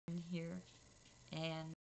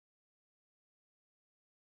and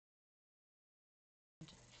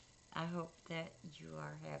I hope that you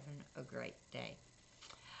are having a great day.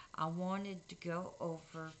 I wanted to go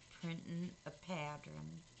over printing a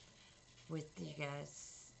pattern with you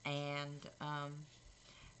guys and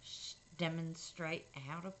demonstrate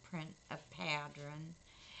how to print a pattern.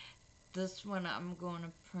 This one I'm going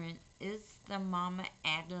to print is the Mama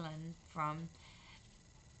Adeline from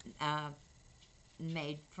uh,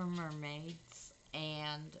 Made for Mermaids,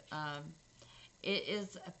 and it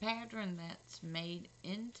is a pattern that's made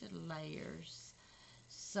into layers.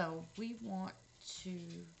 So we want to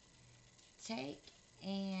take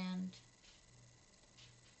and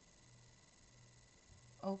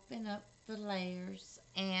open up the layers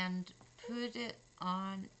and put it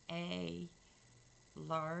on a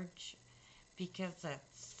large, because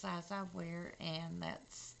that's the size I wear and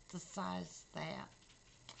that's the size that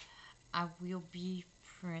I will be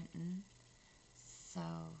printing. So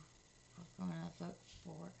we're going to look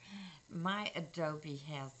for, my Adobe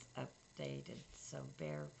has updated, so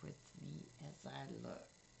bear with me as I look.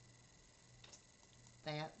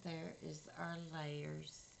 That there is our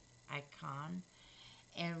layers icon,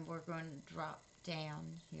 and we're going to drop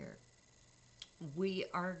down here. We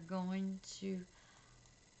are going to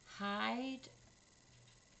hide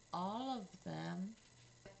all of them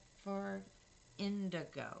for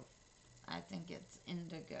indigo. I think it's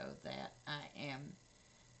indigo that I am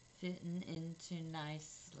fitting into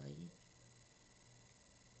nicely.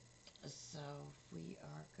 So we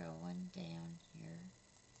are going down here,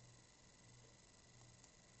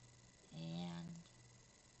 and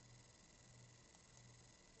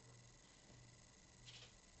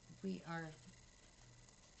we are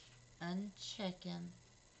unchecking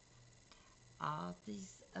all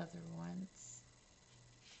these other ones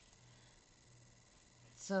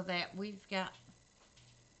so that we've got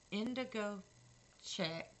indigo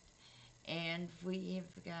checked, and we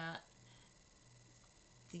have got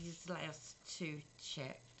these last two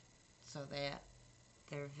checked so that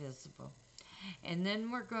they're visible. And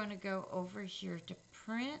then we're going to go over here to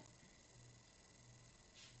print,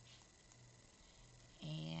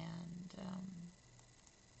 and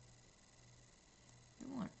we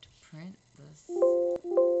want to print this.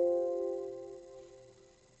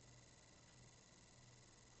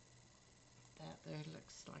 That there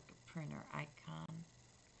looks like a printer icon.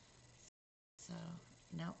 So,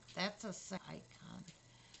 nope, that's a set icon.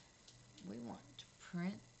 We want to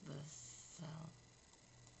print this, so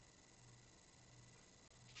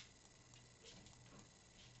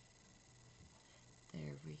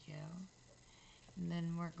there we go. And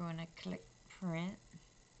then we're going to click print,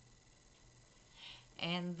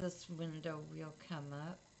 and this window will come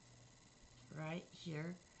up right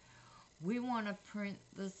here. We want to print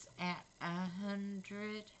this at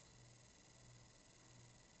 100,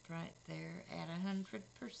 right there at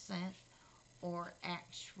 100% or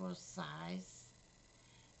actual size,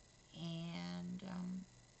 and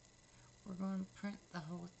we're going to print the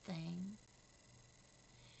whole thing.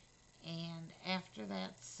 And after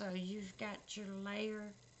that, so you've got your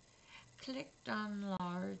layer clicked on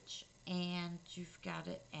large, and you've got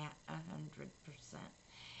it at 100%.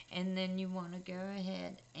 And then you want to go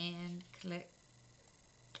ahead and click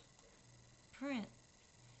print.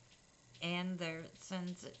 And there it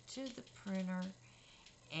sends it to the printer,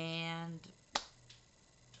 and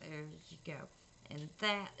there you go. And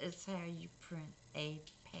that is how you print a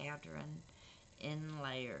pattern in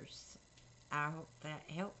layers. I hope that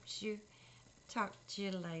helps you. Talk to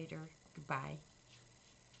you later. Goodbye.